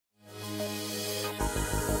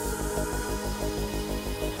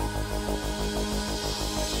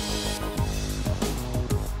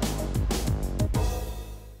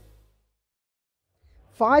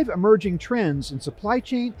5 emerging trends in supply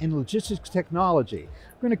chain and logistics technology.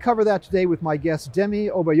 We're going to cover that today with my guest, Demi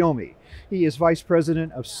Obayomi. He is Vice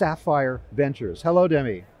President of Sapphire Ventures. Hello,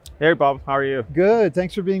 Demi. Hey, Bob. How are you? Good.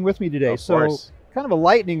 Thanks for being with me today. Of course. Kind of a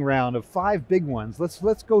lightning round of 5 big ones.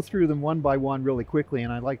 Let's go through them one by one really quickly,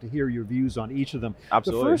 and I'd like to hear your views on each of them.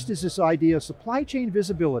 Absolutely. The first is this idea of supply chain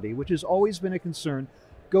visibility, which has always been a concern,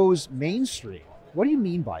 goes mainstream. What do you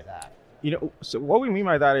mean by that? So what we mean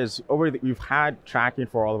by that is we've had tracking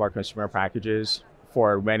for all of our consumer packages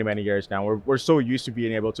for many, many years now. We're so used to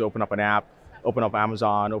being able to open up an app, open up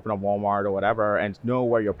Amazon, open up Walmart or whatever, and know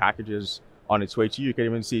where your package is on its way to you. You can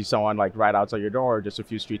even see someone like right outside your door, just a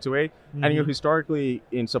few streets away. Mm-hmm. And historically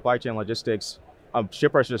in supply chain logistics,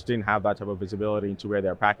 shippers just didn't have that type of visibility into where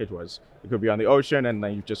their package was. It could be on the ocean, and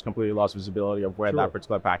then you've just completely lost visibility of where that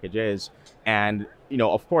particular package is. And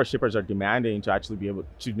of course, shippers are demanding to actually be able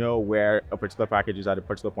to know where a particular package is at a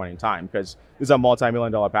particular point in time, because these are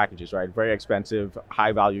multi-million-dollar packages, right? Very expensive,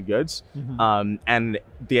 high-value goods. Mm-hmm. And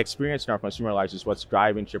the experience in our consumer lives is what's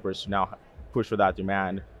driving shippers to now push for that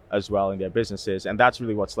demand as well in their businesses. And that's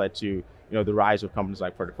really what's led to the rise of companies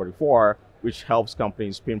like 4044, which helps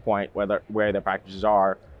companies pinpoint where their packages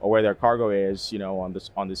are or where their cargo is,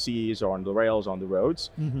 on the seas or on the rails, on the roads.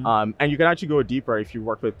 Mm-hmm. And you can actually go deeper if you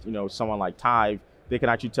work with someone like Tive. They can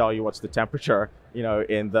actually tell you what's the temperature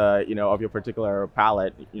in the of your particular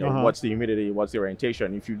pallet, what's the humidity, what's the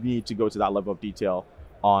orientation. If you need to go to that level of detail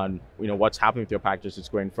on what's happening with your packages, it's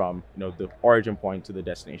going from the origin point to the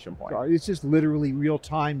destination point. It's just literally real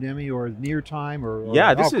time, Demi, or near time, or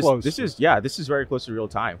this is very close to real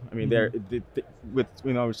time. I mean, mm-hmm.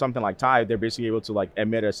 with something like Tide, they're basically able to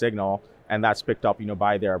emit a signal, and that's picked up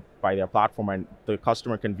by their platform, and the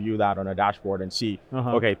customer can view that on a dashboard and see,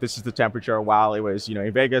 okay, this is the temperature while it was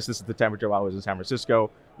in Vegas, this is the temperature while it was in San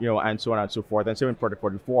Francisco, and so on and so forth. And so in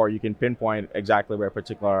 4044, you can pinpoint exactly where a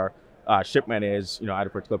particular shipment is, at a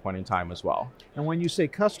particular point in time as well. And when you say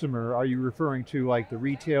customer, are you referring to the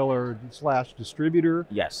retailer / distributor?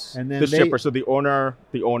 Yes. And then the shipper, so the owner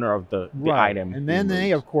of the item. And then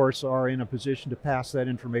they, of course, are in a position to pass that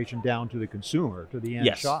information down to the consumer, to the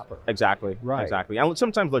end shopper. Exactly. Right. Exactly. And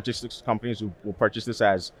sometimes logistics companies will purchase this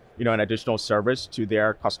as an additional service to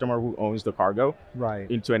their customer who owns the cargo,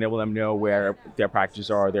 right? To enable them know where their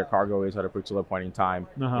packages are, their cargo is at a particular point in time,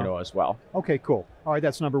 as well. Okay, cool. All right,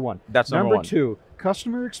 that's number one. That's number one. 2,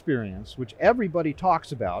 customer experience, which everybody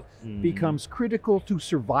talks about, becomes critical to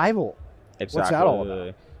survival. Exactly. What's that all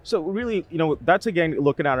about? So really, that's again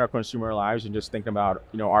looking at our consumer lives and just thinking about,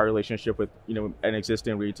 our relationship with, an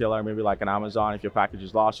existing retailer, maybe like an Amazon. If your package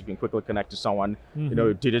is lost, you can quickly connect to someone,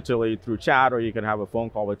 digitally through chat, or you can have a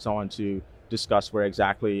phone call with someone to discuss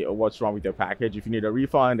what's wrong with your package. If you need a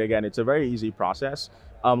refund, again, it's a very easy process.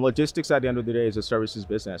 Logistics at the end of the day is a services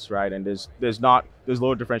business, right? And there's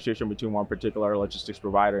low differentiation between one particular logistics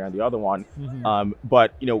provider and the other one. Mm-hmm.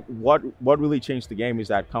 But what really changed the game is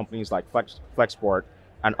that companies like Flexport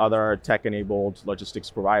and other tech-enabled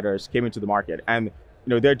logistics providers came into the market, and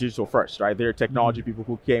they're digital first, right? They're technology people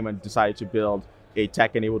who came and decided to build a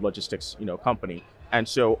tech-enabled logistics company, and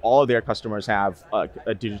so all of their customers have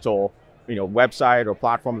a digital website or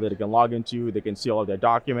platform that they can log into. They can see all of their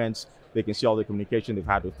documents. They can see all the communication they've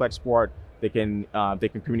had with Flexport. They can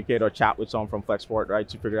communicate or chat with someone from Flexport, right,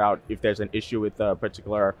 to figure out if there's an issue with a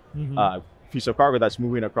particular piece of cargo that's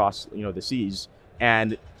moving across the seas.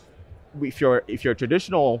 And if you're a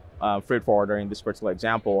traditional freight forwarder in this particular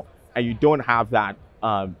example, and you don't have that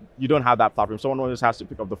platform, someone always has to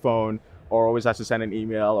pick up the phone or always has to send an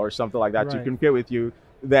email or something like that to communicate with you,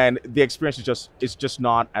 then the experience is just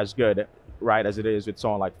not as good, right, as it is with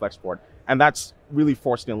someone like Flexport. And that's really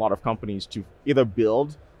forcing a lot of companies to either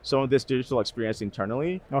build some of this digital experience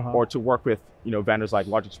internally or to work with vendors like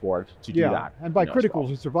Logixport to do that. And by critical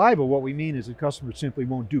to survival, what we mean is that customers simply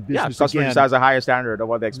won't do business customers again just has a higher standard of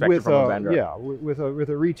what they expect from a vendor. Yeah, with a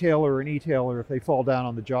retailer or an e-tailer, if they fall down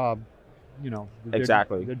on the job,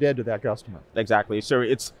 they're dead to that customer. Exactly. So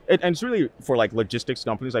it's really for logistics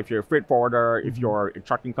companies, like if you're a freight forwarder, if you're a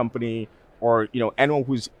trucking company, or anyone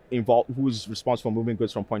who's responsible for moving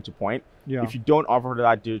goods from point to point. Yeah. If you don't offer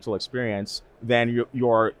that digital experience, then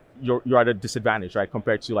you're at a disadvantage, right,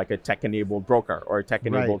 compared to a tech-enabled broker or a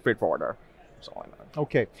tech-enabled freight forwarder. Something like that.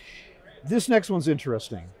 Okay, this next one's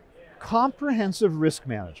interesting. Comprehensive risk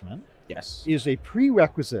management is a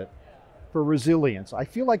prerequisite for resilience. I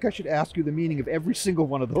feel like I should ask you the meaning of every single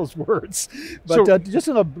one of those words, but just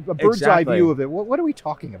in a bird's eye view of it, what are we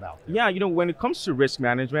talking about? Yeah, when it comes to risk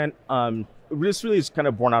management, this really is kind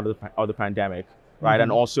of born out of the pandemic, right? And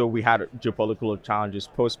also we had geopolitical challenges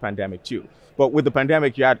post-pandemic too. But with the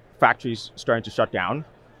pandemic, you had factories starting to shut down.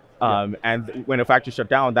 And when a factory shut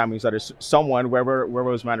down, that means that there's someone, wherever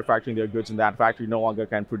was manufacturing their goods in that factory, no longer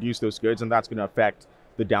can produce those goods, and that's going to affect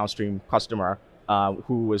the downstream customer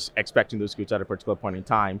who was expecting those goods at a particular point in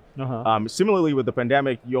time. Similarly, with the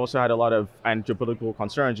pandemic, you also had a lot of, and geopolitical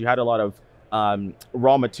concerns, you had a lot of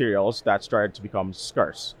raw materials that started to become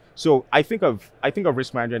scarce. So I think of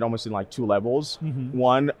risk management almost in like two levels.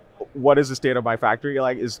 One, what is the state of my factory?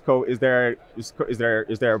 Like, is there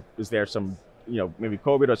some, maybe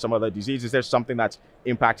COVID or some other disease? Is there something that's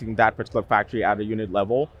impacting that particular factory at a unit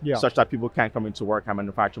level, such that people can't come into work and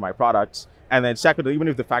manufacture my products? And then secondly, even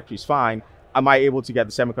if the factory's fine, am I able to get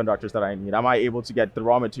the semiconductors that I need? Am I able to get the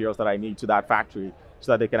raw materials that I need to that factory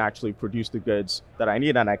so that they can actually produce the goods that I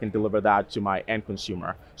need and I can deliver that to my end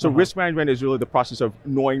consumer? So risk management is really the process of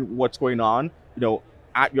knowing what's going on,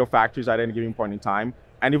 at your factories at any given point in time,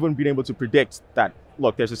 and even being able to predict that,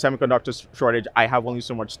 look, there's a semiconductor shortage, I have only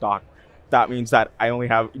so much stock. That means that I only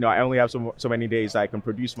have so many days I can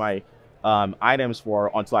produce my items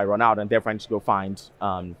for until I run out, and therefore I need to go find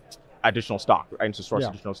additional stock. I need to source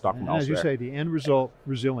additional stock from elsewhere. As you say, the end result,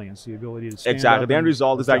 resilience, the ability to stand exactly. up The end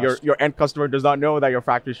result is that your end customer does not know that your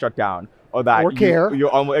factory shut down or that care.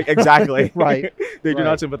 Exactly. Right. They do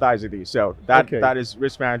not sympathize with you. So that is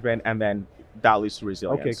risk management, and then that leads to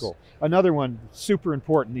resilience. Okay, cool. Another one, super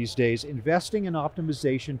important these days, investing in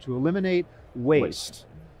optimization to eliminate waste.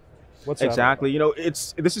 What's that exactly?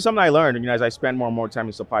 This is something I learned, as I spend more and more time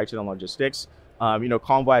in supply chain and logistics.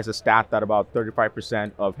 Convoy has a stat that about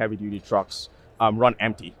 35% of heavy-duty trucks run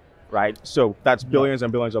empty, right? So that's billions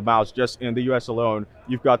and billions of miles. Just in the US alone,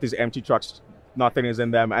 you've got these empty trucks, nothing is in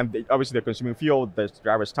them, and obviously they're consuming fuel, the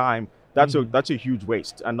driver's time. That's a huge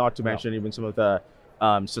waste, and not to mention even some of the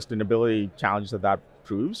sustainability challenges that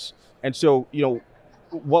proves. And so,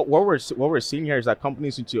 what we're seeing here is that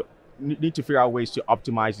companies need to figure out ways to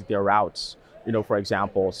optimize their routes, for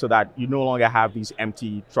example, so that you no longer have these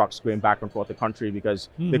empty trucks going back and forth the country because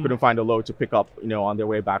they couldn't find a load to pick up, on their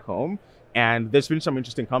way back home. And there's been some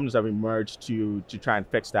interesting companies that have emerged to try and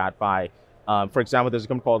fix that by, for example, there's a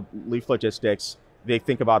company called Leaf Logistics. They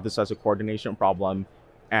think about this as a coordination problem.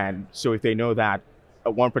 And so if they know that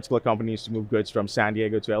one particular company needs to move goods from San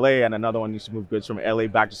Diego to LA and another one needs to move goods from LA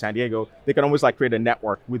back to San Diego, they can almost create a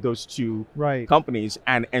network with those two companies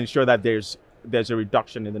and ensure that there's a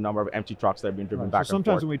reduction in the number of empty trucks that have been driven back and forth.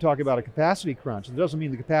 Sometimes when we talk about a capacity crunch, it doesn't mean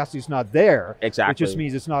the capacity is not there. Exactly. It just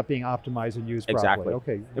means it's not being optimized and used properly.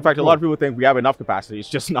 Okay. In fact, a lot of people think we have enough capacity. It's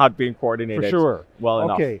just not being coordinated well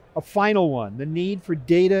enough. Okay. A final one, the need for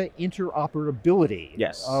data interoperability.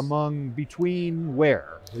 Between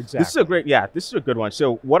where? Exactly. This is a good one.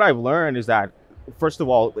 So what I've learned is that, first of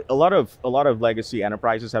all, a lot of legacy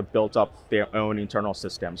enterprises have built up their own internal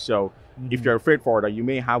systems. So if you're a freight forwarder, you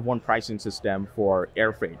may have one pricing system for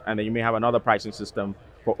air freight, and then you may have another pricing system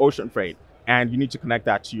for ocean freight, and you need to connect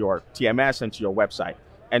that to your TMS and to your website.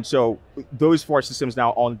 And so those four systems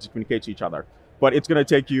now all need to communicate to each other. But it's going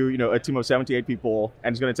to take you, a team of 78 people,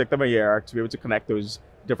 and it's going to take them a year to be able to connect those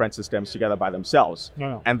different systems together by themselves.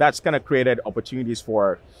 And that's kind of created opportunities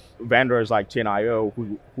for vendors like Chain.io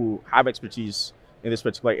who have expertise in this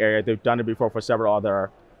particular area. They've done it before for several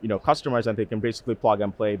other customers, and they can basically plug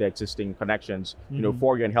and play the existing connections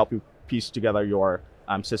for you and help you piece together your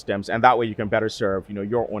systems, and that way you can better serve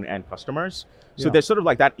your own end customers. So there's sort of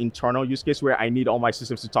like that internal use case where I need all my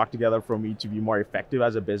systems to talk together for me to be more effective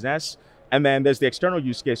as a business. And then there's the external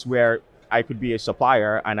use case where I could be a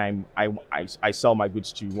supplier and I sell my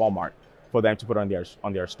goods to Walmart for them to put on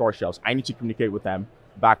their store shelves. I need to communicate with them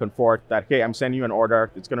back and forth that, hey, I'm sending you an order,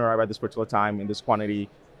 it's going to arrive at this particular time in this quantity,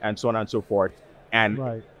 and so on and so forth.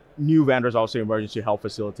 And new vendors also emerging to help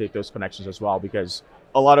facilitate those connections as well, because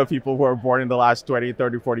a lot of people who are born in the last 20,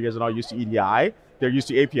 30, 40 years are not used to EDI. They're used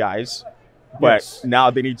to APIs, but now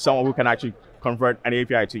they need someone who can actually convert an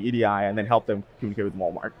API to EDI and then help them communicate with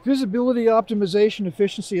Walmart. Visibility, optimization,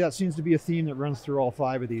 efficiency, that seems to be a theme that runs through all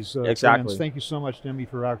five of these trends. Thank you so much, Demi,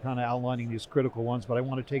 for kind of outlining these critical ones, but I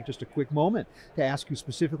want to take just a quick moment to ask you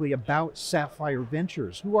specifically about Sapphire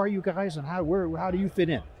Ventures. Who are you guys and how do you fit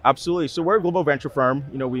in? Absolutely. So we're a global venture firm.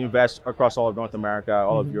 We invest across all of North America,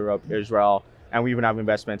 all of Europe, Israel, and we even have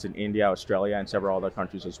investments in India, Australia, and several other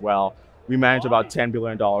countries as well. We manage about $10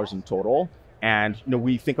 billion in total. And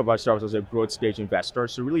we think of ourselves as a growth stage investor,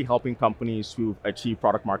 so really helping companies who've achieved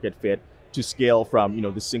product market fit to scale from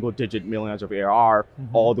the single digit millions of ARR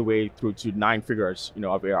all the way through to 9 figures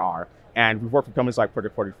of ARR. And we've worked with companies like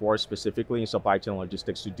Project 44 specifically in supply chain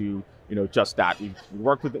logistics to do just that.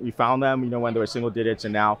 We found them when they were single digits,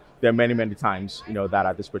 and now they're many times that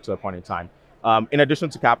at this particular point in time. In addition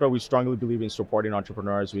to capital, we strongly believe in supporting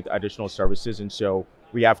entrepreneurs with additional services. And so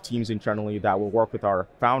we have teams internally that will work with our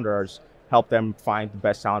founders, help them find the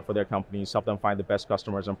best talent for their companies, help them find the best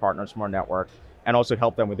customers and partners from our network, and also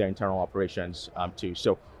help them with their internal operations too.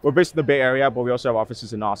 So we're based in the Bay Area, but we also have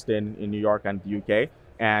offices in Austin, in New York, and the UK.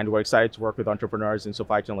 And we're excited to work with entrepreneurs in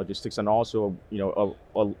supply chain logistics and also,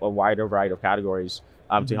 a wider variety of categories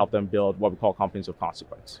to help them build what we call companies of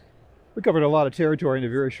consequence. We covered a lot of territory in a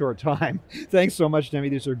very short time. Thanks so much, Demi.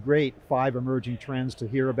 These are great 5 emerging trends to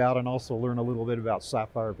hear about and also learn a little bit about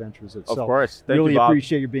Sapphire Ventures itself. Of course. Thank really you, Bob.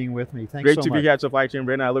 Appreciate you being with me. Thanks Great so much. to be here at Supply Chain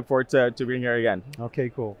Britain. I look forward to being here again. Okay,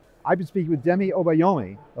 cool. I've been speaking with Demi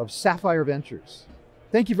Obayomi of Sapphire Ventures.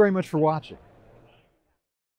 Thank you very much for watching.